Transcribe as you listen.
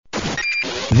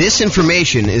This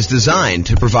information is designed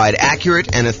to provide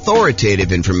accurate and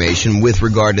authoritative information with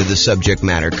regard to the subject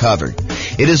matter covered.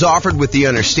 It is offered with the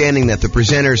understanding that the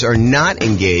presenters are not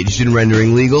engaged in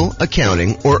rendering legal,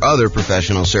 accounting, or other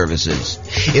professional services.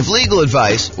 If legal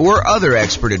advice or other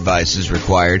expert advice is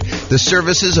required, the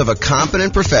services of a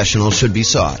competent professional should be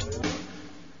sought.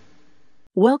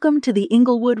 Welcome to the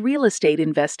Inglewood Real Estate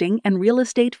Investing and Real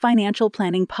Estate Financial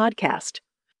Planning Podcast.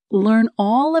 Learn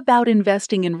all about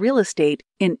investing in real estate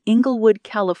in Inglewood,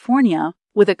 California,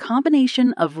 with a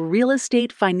combination of real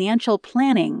estate financial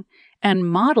planning and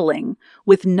modeling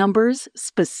with numbers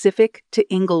specific to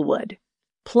Inglewood,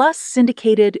 plus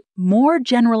syndicated, more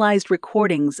generalized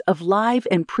recordings of live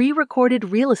and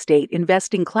pre-recorded real estate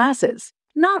investing classes,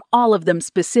 not all of them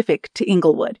specific to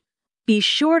Inglewood. Be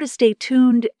sure to stay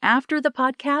tuned after the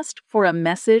podcast for a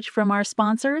message from our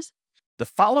sponsors. The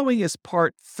following is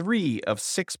part 3 of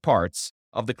 6 parts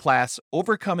of the class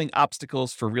Overcoming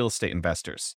Obstacles for Real Estate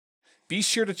Investors. Be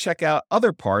sure to check out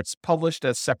other parts published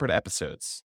as separate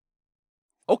episodes.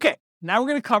 Okay, now we're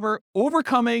going to cover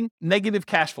overcoming negative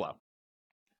cash flow.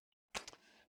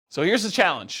 So here's the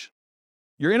challenge.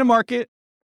 You're in a market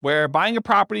where buying a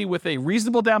property with a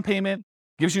reasonable down payment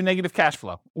gives you negative cash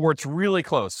flow, or it's really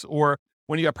close, or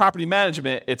when you have property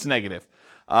management, it's negative.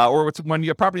 Or when you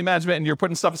have property management and you're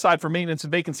putting stuff aside for maintenance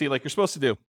and vacancy like you're supposed to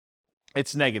do,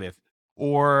 it's negative.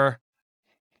 Or,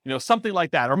 something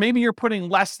like that. Or maybe you're putting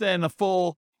less than a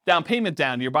full down payment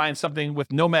down. You're buying something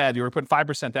with Nomad. You were putting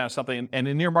 5% down or something. And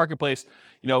in your marketplace,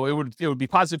 it would be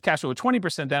positive cash flow with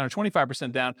 20% down or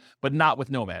 25% down, but not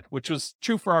with Nomad, which was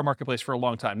true for our marketplace for a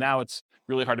long time. Now it's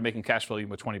really hard to make cash flow even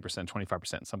with 20%,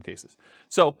 25% in some cases.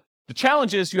 So the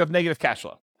challenge is you have negative cash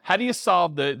flow. How do you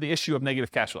solve the issue of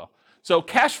negative cash flow? So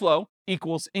cash flow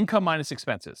equals income minus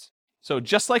expenses. So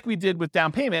just like we did with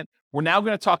down payment, we're now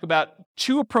going to talk about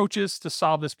 2 approaches to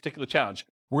solve this particular challenge.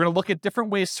 We're going to look at different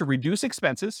ways to reduce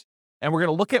expenses, and we're going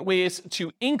to look at ways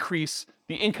to increase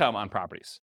the income on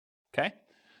properties. Okay?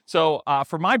 So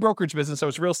for my brokerage business, I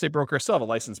was a real estate broker. I still have a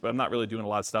license, but I'm not really doing a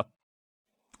lot of stuff.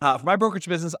 For my brokerage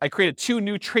business, I created 2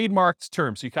 new trademarked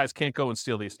terms. So you guys can't go and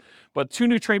steal these. But 2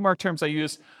 new trademark terms I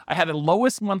used. I had a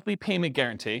lowest monthly payment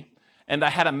guarantee, and I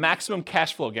had a maximum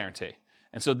cash flow guarantee.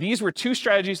 And so these were 2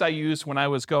 strategies I used when I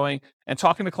was going and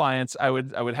talking to clients. I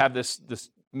would have this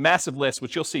massive list,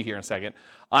 which you'll see here in a second,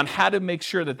 on how to make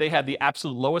sure that they had the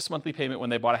absolute lowest monthly payment when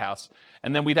they bought a house.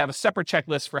 And then we'd have a separate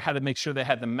checklist for how to make sure they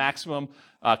had the maximum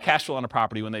cash flow on a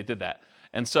property when they did that.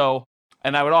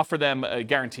 And I would offer them a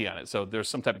guarantee on it. So there's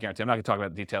some type of guarantee. I'm not going to talk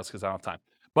about the details because I don't have time.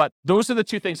 But those are the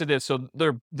 2 things I did. So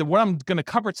what I'm going to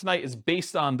cover tonight is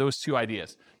based on those 2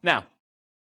 ideas. Now,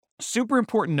 super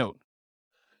important note.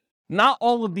 Not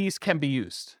all of these can be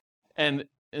used. And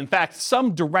in fact,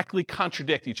 some directly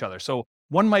contradict each other. So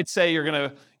one might say you're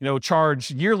going to,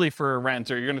 charge yearly for a rent,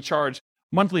 or you're going to charge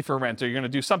monthly for rent, or you're going to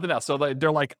do something else. So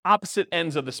they're like opposite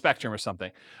ends of the spectrum or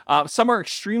something. Some are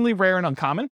extremely rare and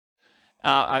uncommon.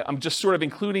 I'm just sort of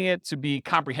including it to be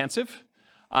comprehensive.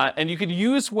 And you can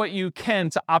use what you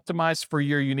can to optimize for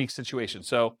your unique situation.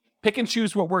 So pick and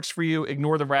choose what works for you,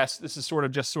 ignore the rest. This is sort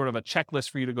of a checklist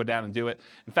for you to go down and do it.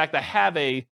 In fact, I have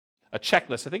a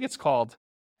checklist. I think it's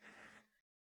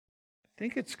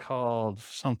called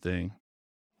something.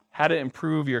 How to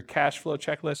improve your cash flow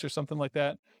checklist or something like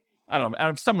that. I don't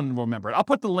know. Someone will remember it. I'll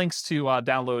put the links to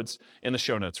downloads in the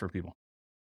show notes for people.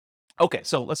 Okay,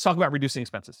 so let's talk about reducing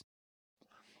expenses.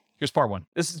 Here's part 1.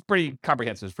 This is pretty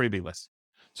comprehensive. It's a pretty big list.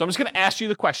 So I'm just going to ask you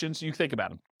the questions and you think about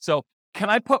them. So can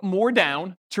I put more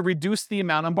down to reduce the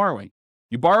amount I'm borrowing?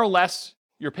 You borrow less,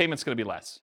 your payment's going to be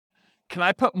less. Can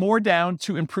I put more down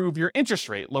to improve your interest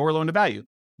rate, lower loan to value?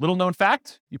 Little known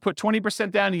fact, you put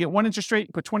 20% down, you get one interest rate.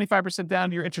 You put 25%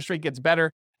 down, your interest rate gets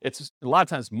better. It's a lot of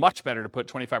times much better to put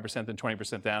 25% than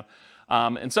 20%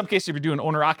 down. In some cases, if you're doing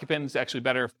owner-occupant, it's actually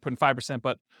better putting 5%,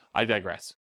 but I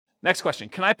digress. Next question,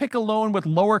 can I pick a loan with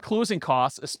lower closing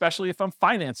costs, especially if I'm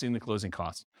financing the closing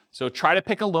costs? So try to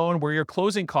pick a loan where your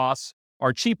closing costs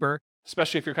are cheaper,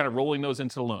 especially if you're kind of rolling those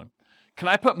into the loan. Can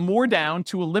I put more down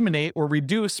to eliminate or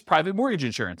reduce private mortgage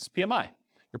insurance, PMI?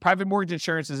 Your private mortgage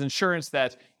insurance is insurance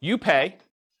that you pay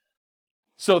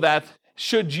so that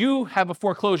should you have a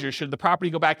foreclosure, should the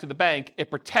property go back to the bank, it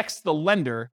protects the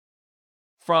lender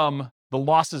from the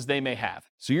losses they may have.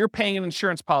 So you're paying an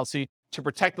insurance policy to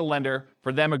protect the lender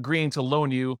for them agreeing to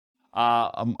loan you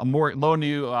more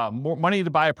money to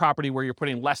buy a property where you're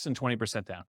putting less than 20%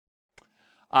 down.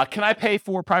 Can I pay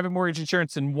for private mortgage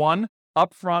insurance in one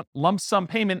upfront lump sum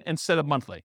payment instead of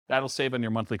monthly? That'll save on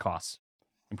your monthly costs,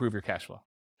 improve your cash flow.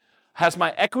 Has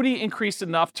my equity increased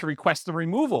enough to request the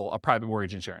removal of private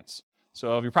mortgage insurance?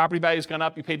 So if your property value's gone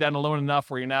up, you paid down the loan enough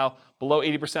where you're now below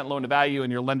 80% loan to value,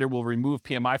 and your lender will remove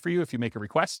PMI for you if you make a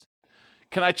request.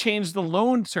 Can I change the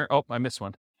loan term? Oh, I missed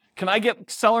one. Can I get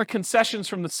seller concessions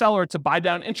from the seller to buy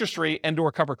down interest rate and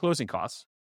or cover closing costs?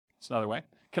 That's another way.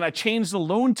 Can I change the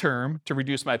loan term to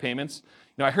reduce my payments?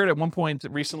 I heard at one point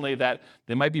recently that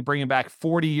they might be bringing back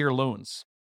 40-year loans.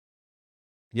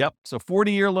 Yep, so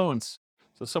 40-year loans.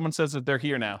 So someone says that they're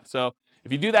here now. So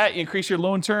if you do that, you increase your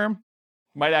loan term,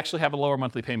 you might actually have a lower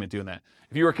monthly payment doing that.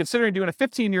 If you were considering doing a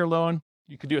 15-year loan,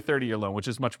 you could do a 30-year loan, which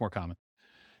is much more common.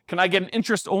 Can I get an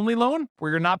interest-only loan where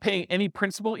you're not paying any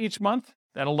principal each month?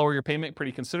 That'll lower your payment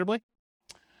pretty considerably.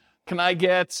 Can I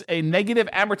get a negative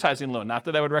amortizing loan? Not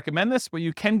that I would recommend this, but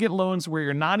you can get loans where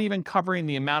you're not even covering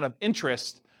the amount of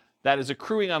interest that is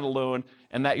accruing on the loan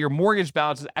and that your mortgage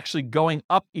balance is actually going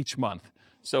up each month.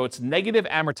 So it's negative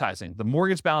amortizing. The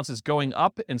mortgage balance is going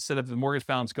up instead of the mortgage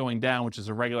balance going down, which is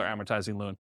a regular amortizing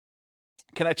loan.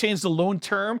 Can I change the loan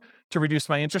term to reduce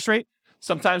my interest rate?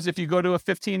 Sometimes if you go to a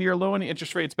 15-year loan, the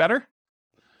interest rate's better.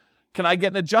 Can I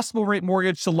get an adjustable rate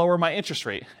mortgage to lower my interest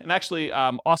rate? And actually,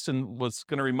 Austin was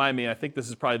going to remind me, and I think this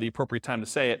is probably the appropriate time to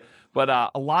say it, but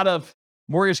a lot of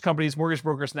mortgage companies, mortgage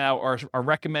brokers now are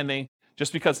recommending,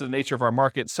 just because of the nature of our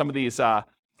market, some of these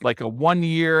like a 1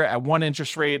 year at one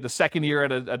interest rate, the second year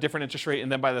at a different interest rate, and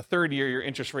then by the third year, your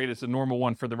interest rate is the normal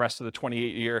one for the rest of the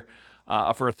 28-year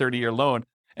for a 30-year loan.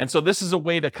 And so this is a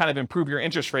way to kind of improve your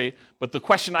interest rate. But the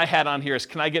question I had on here is,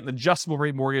 can I get an adjustable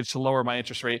rate mortgage to lower my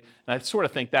interest rate? And I sort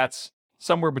of think that's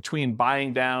somewhere between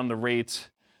buying down the rate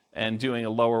and doing a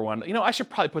lower one. I should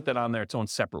probably put that on there, its own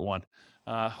separate one.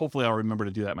 Hopefully I'll remember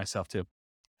to do that myself too.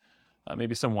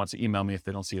 Maybe someone wants to email me if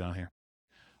they don't see it on here.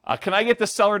 Can I get the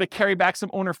seller to carry back some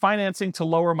owner financing to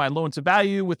lower my loan to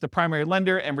value with the primary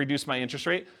lender and reduce my interest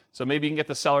rate? So maybe you can get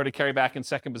the seller to carry back in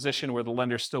second position where the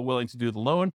lender is still willing to do the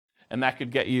loan, and that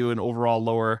could get you an overall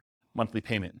lower monthly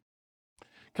payment.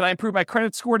 Can I improve my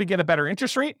credit score to get a better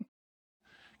interest rate?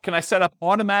 Can I set up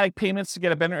automatic payments to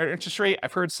get a better interest rate?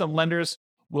 I've heard some lenders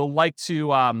will like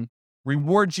to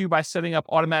reward you by setting up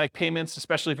automatic payments,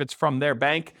 especially if it's from their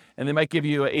bank, and they might give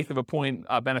you 1/8 of a point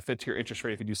benefit to your interest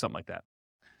rate if you do something like that.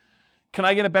 Can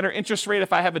I get a better interest rate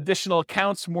if I have additional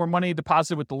accounts, more money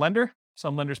deposited with the lender?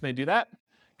 Some lenders may do that.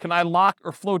 Can I lock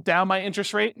or float down my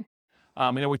interest rate?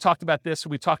 We talked about this.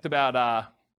 We talked about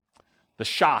the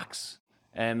shocks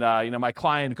and, my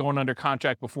client going under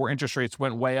contract before interest rates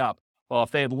went way up. Well,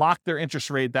 if they had locked their interest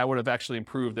rate, that would have actually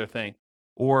improved their thing.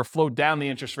 Or float down the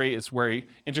interest rate is where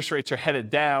interest rates are headed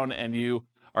down and you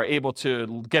are able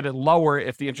to get it lower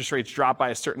if the interest rates drop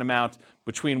by a certain amount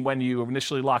between when you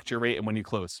initially locked your rate and when you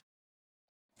close.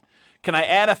 Can I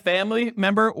add a family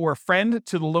member or a friend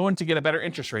to the loan to get a better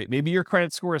interest rate? Maybe your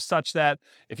credit score is such that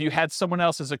if you had someone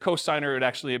else as a co-signer, it would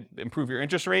actually improve your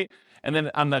interest rate. And then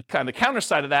on the counter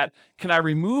side of that, can I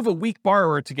remove a weak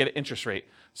borrower to get an interest rate?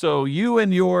 So you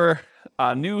and your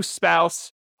new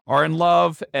spouse are in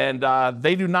love and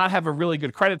they do not have a really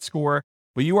good credit score,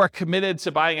 but you are committed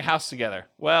to buying a house together.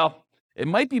 Well, it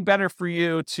might be better for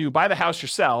you to buy the house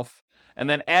yourself and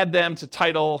then add them to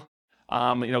title.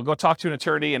 Go talk to an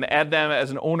attorney and add them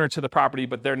as an owner to the property,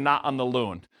 but they're not on the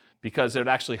loan because it would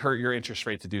actually hurt your interest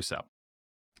rate to do so.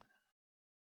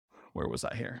 Where was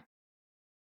I here?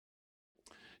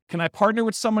 Can I partner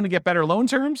with someone to get better loan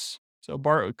terms? So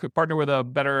could partner with a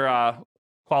better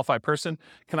qualified person.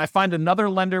 Can I find another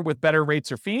lender with better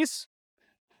rates or fees?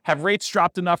 Have rates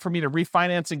dropped enough for me to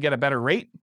refinance and get a better rate?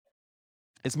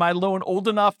 Is my loan old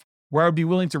enough where I would be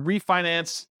willing to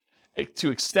refinance to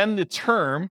extend the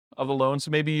term of the loan? So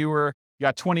maybe you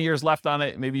got 20 years left on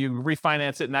it. Maybe you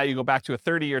refinance it. Now you go back to a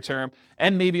 30-year term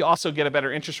and maybe also get a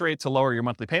better interest rate to lower your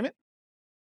monthly payment.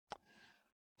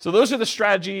 So those are the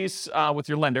strategies with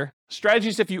your lender.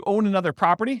 Strategies if you own another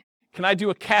property. Can I do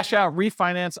a cash out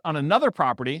refinance on another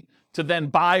property to then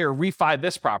buy or refi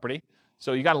this property?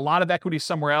 So you got a lot of equity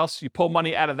somewhere else. You pull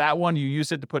money out of that one. You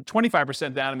use it to put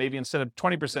 25% down and maybe instead of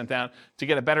 20% down to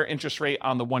get a better interest rate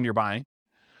on the one you're buying.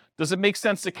 Does it make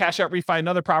sense to cash out refi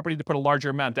another property to put a larger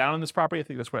amount down on this property? I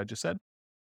think that's what I just said.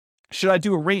 Should I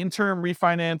do a rate and term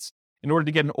refinance in order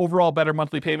to get an overall better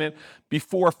monthly payment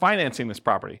before financing this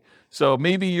property? So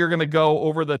maybe you're going to go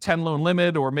over the 10 loan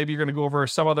limit, or maybe you're going to go over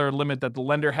some other limit that the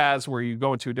lender has where you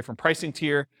go into a different pricing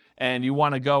tier and you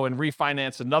want to go and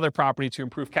refinance another property to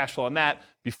improve cash flow on that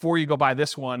before you go buy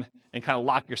this one and kind of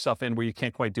lock yourself in where you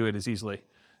can't quite do it as easily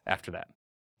after that.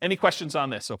 Any questions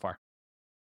on this so far?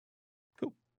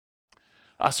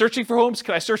 Searching for homes,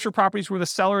 can I search for properties where the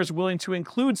seller is willing to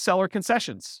include seller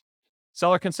concessions?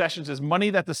 Seller concessions is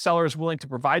money that the seller is willing to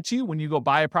provide to you when you go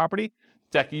buy a property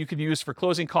that you can use for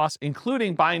closing costs,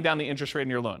 including buying down the interest rate in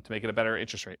your loan to make it a better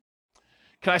interest rate.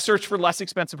 Can I search for less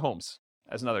expensive homes,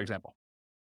 as another example?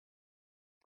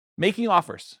 Making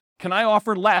offers. Can I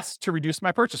offer less to reduce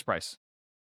my purchase price?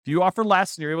 If you offer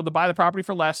less and you're able to buy the property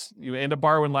for less, you end up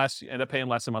borrowing less, you end up paying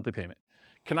less in monthly payment.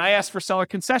 Can I ask for seller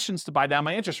concessions to buy down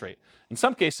my interest rate? In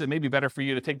some cases, it may be better for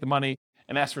you to take the money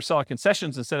and ask for seller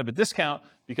concessions instead of a discount,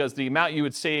 because the amount you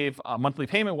would save monthly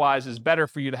payment-wise is better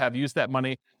for you to have used that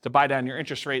money to buy down your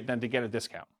interest rate than to get a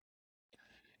discount.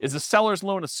 Is the seller's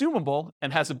loan assumable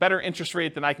and has a better interest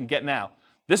rate than I can get now?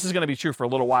 This is going to be true for a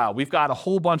little while. We've got a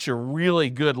whole bunch of really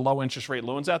good low interest rate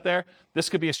loans out there. This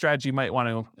could be a strategy you might want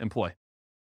to employ.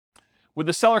 Would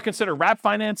the seller consider wrap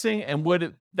financing, and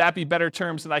would that be better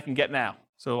terms than I can get now?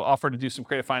 So offer to do some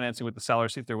creative financing with the seller,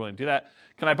 see if they're willing to do that.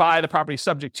 Can I buy the property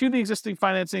subject to the existing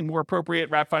financing, more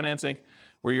appropriate wrap financing,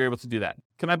 where you're able to do that?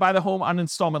 Can I buy the home on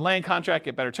installment land contract,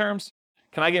 get better terms?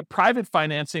 Can I get private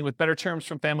financing with better terms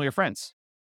from family or friends?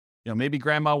 Maybe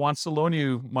grandma wants to loan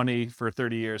you money for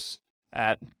 30 years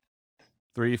at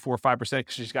 3, 4, 5%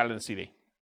 because she's got it in a CD.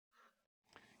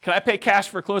 Can I pay cash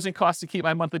for closing costs to keep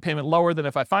my monthly payment lower than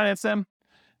if I finance them?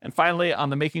 And finally, on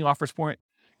the making offers point,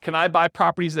 can I buy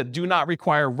properties that do not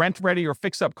require rent-ready or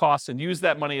fix-up costs and use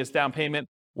that money as down payment,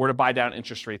 or to buy down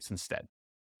interest rates instead?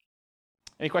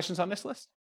 Any questions on this list?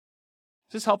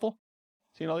 Is this helpful?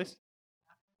 Seeing all these?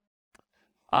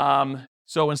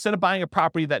 So instead of buying a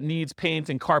property that needs paint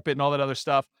and carpet and all that other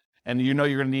stuff, and you're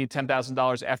going to need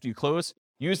 $10,000 after you close,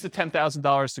 use the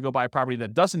 $10,000 to go buy a property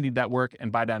that doesn't need that work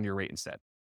and buy down your rate instead.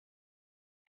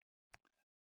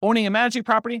 Owning and managing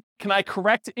property, can I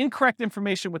correct incorrect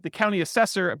information with the county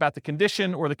assessor about the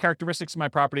condition or the characteristics of my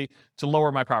property to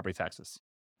lower my property taxes?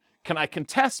 Can I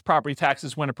contest property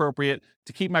taxes when appropriate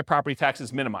to keep my property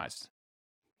taxes minimized?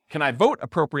 Can I vote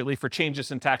appropriately for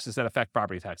changes in taxes that affect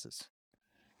property taxes?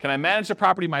 Can I manage the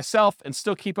property myself and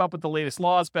still keep up with the latest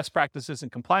laws, best practices,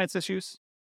 and compliance issues?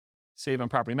 Save on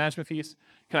property management fees.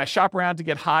 Can I shop around to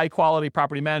get high-quality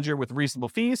property manager with reasonable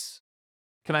fees?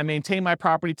 Can I maintain my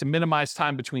property to minimize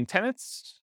time between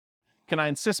tenants? Can I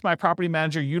insist my property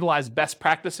manager utilize best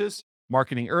practices,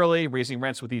 marketing early, raising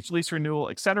rents with each lease renewal,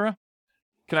 etc.?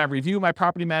 Can I review my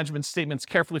property management statements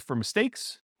carefully for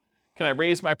mistakes? Can I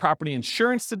raise my property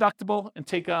insurance deductible and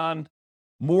take on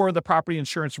more of the property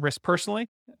insurance risk personally?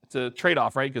 It's a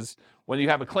trade-off, right? Because when you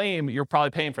have a claim, you're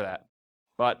probably paying for that.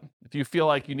 But if you feel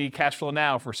like you need cash flow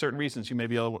now for certain reasons, you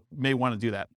may want to do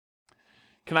that.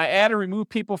 Can I add or remove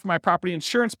people from my property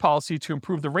insurance policy to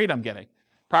improve the rate I'm getting?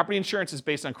 Property insurance is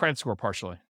based on credit score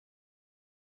partially.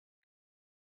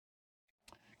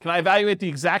 Can I evaluate the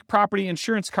exact property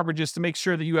insurance coverages to make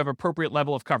sure that you have appropriate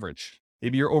level of coverage?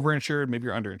 Maybe you're overinsured, maybe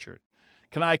you're underinsured.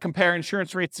 Can I compare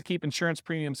insurance rates to keep insurance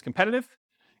premiums competitive?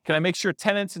 Can I make sure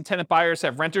tenants and tenant buyers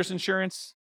have renter's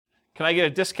insurance? Can I get a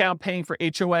discount paying for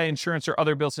HOA insurance or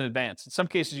other bills in advance? In some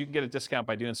cases, you can get a discount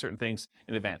by doing certain things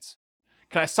in advance.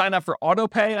 Can I sign up for auto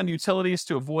pay on utilities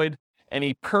to avoid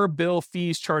any per bill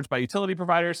fees charged by utility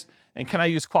providers? And can I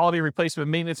use quality replacement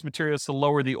maintenance materials to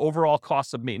lower the overall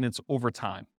cost of maintenance over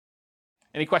time?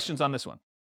 Any questions on this one?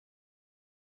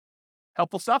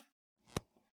 Helpful stuff?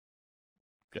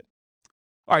 Good.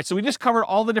 All right, so we just covered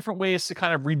all the different ways to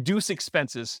kind of reduce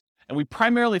expenses. And we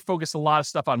primarily focus a lot of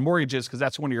stuff on mortgages because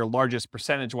that's one of your largest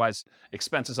percentage-wise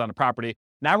expenses on a property.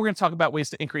 Now we're going to talk about ways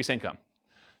to increase income.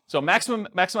 So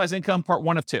maximize income, part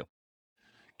 1 of 2.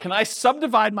 Can I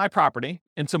subdivide my property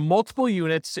into multiple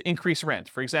units to increase rent?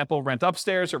 For example, rent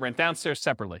upstairs or rent downstairs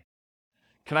separately.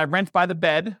 Can I rent by the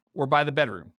bed or by the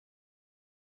bedroom?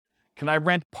 Can I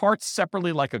rent parts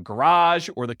separately like a garage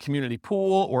or the community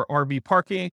pool or RV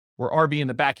parking or RV in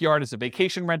the backyard as a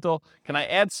vacation rental? Can I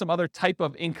add some other type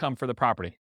of income for the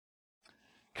property?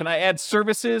 Can I add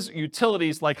services,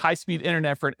 utilities like high-speed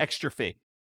internet for an extra fee?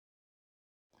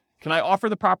 Can I offer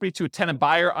the property to a tenant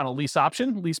buyer on a lease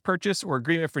option, lease purchase, or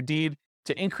agreement for deed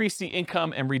to increase the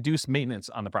income and reduce maintenance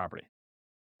on the property?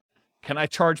 Can I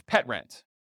charge pet rent?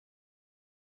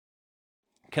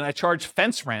 Can I charge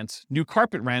fence rent, new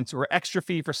carpet rent, or extra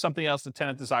fee for something else the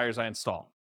tenant desires I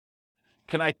install?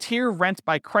 Can I tier rent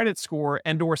by credit score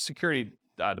and/or security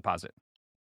deposit?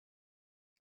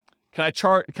 Can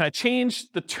I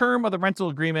change the term of the rental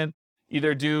agreement,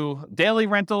 either do daily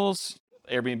rentals,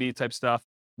 Airbnb type stuff,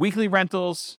 weekly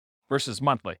rentals versus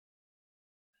monthly?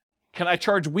 Can I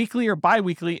charge weekly or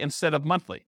biweekly instead of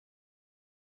monthly?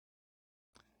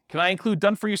 Can I include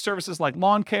done-for-you services like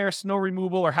lawn care, snow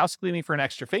removal, or house cleaning for an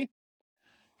extra fee?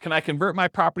 Can I convert my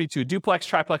property to a duplex,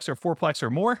 triplex, or fourplex or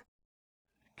more?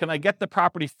 Can I get the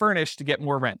property furnished to get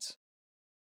more rent?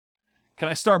 Can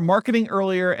I start marketing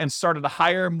earlier and start at a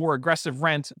higher, more aggressive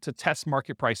rent to test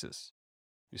market prices?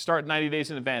 You start 90 days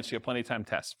in advance, you have plenty of time to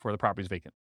test before the property is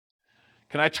vacant.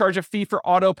 Can I charge a fee for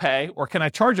auto pay, or can I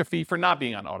charge a fee for not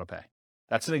being on auto pay?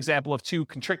 That's an example of two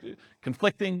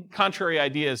conflicting, contrary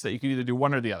ideas that you can either do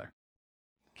one or the other.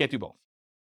 Can't do both.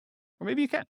 Or maybe you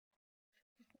can.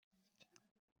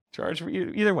 Charge for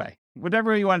either way.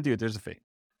 Whatever you want to do, there's a fee.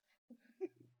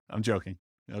 I'm joking.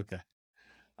 Okay.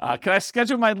 Can I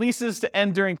schedule my leases to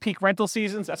end during peak rental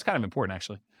seasons? That's kind of important,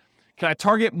 actually. Can I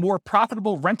target more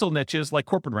profitable rental niches like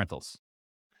corporate rentals?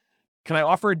 Can I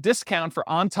offer a discount for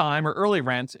on-time or early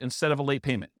rent instead of a late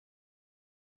payment?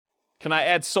 Can I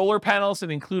add solar panels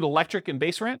and include electric and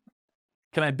base rent?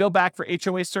 Can I bill back for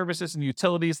HOA services and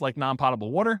utilities like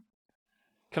non-potable water?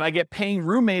 Can I get paying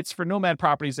roommates for nomad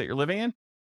properties that you're living in?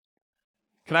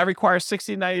 Can I require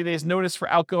 60 to 90 days notice for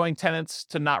outgoing tenants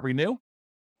to not renew?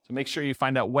 So make sure you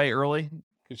find out way early.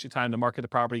 Gives you time to market the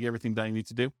property, get everything done you need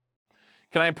to do.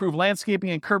 Can I improve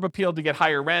landscaping and curb appeal to get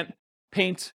higher rent,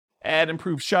 paint, add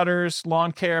improved shutters,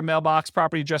 lawn care, mailbox,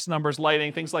 property address numbers,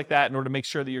 lighting, things like that in order to make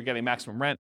sure that you're getting maximum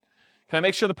rent? Can I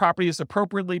make sure the property is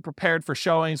appropriately prepared for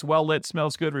showings, well lit,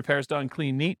 smells good, repairs done,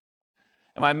 clean, neat?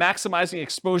 Am I maximizing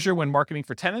exposure when marketing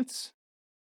for tenants?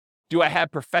 Do I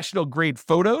have professional grade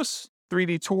photos,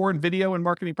 3D tour and video and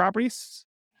marketing properties?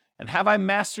 And have I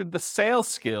mastered the sales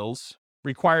skills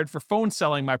required for phone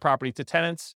selling my property to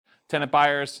tenants, tenant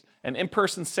buyers, and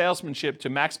in-person salesmanship to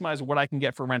maximize what I can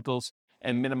get for rentals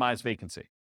and minimize vacancy?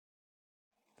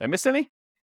 Did I miss any?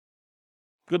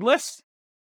 Good list?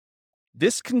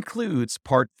 This concludes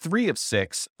part 3 of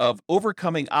 6 of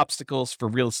Overcoming Obstacles for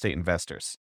Real Estate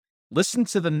Investors. Listen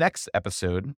to the next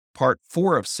episode, part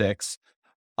 4 of 6,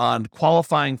 on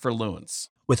qualifying for loans.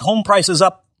 With home prices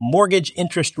up, mortgage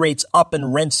interest rates up,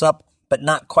 and rents up, but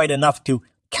not quite enough to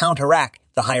counteract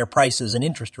the higher prices and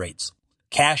interest rates,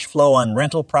 cash flow on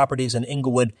rental properties in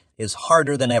Inglewood is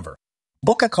harder than ever.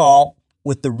 Book a call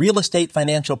with the Real Estate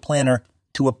Financial Planner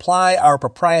to apply our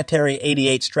proprietary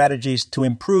 88 strategies to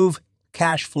improve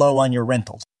cash flow on your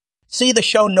rentals. See the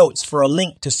show notes for a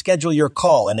link to schedule your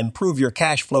call and improve your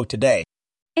cash flow today.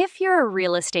 If you're a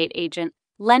real estate agent,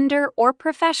 lender, or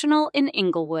professional in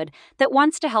Inglewood that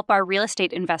wants to help our real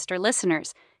estate investor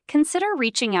listeners, consider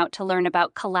reaching out to learn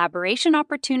about collaboration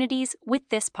opportunities with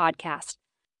this podcast.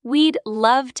 We'd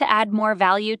love to add more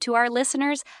value to our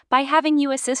listeners by having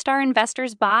you assist our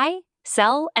investors buy,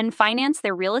 sell, and finance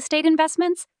their real estate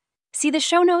investments. See the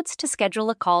show notes to schedule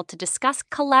a call to discuss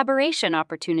collaboration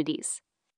opportunities.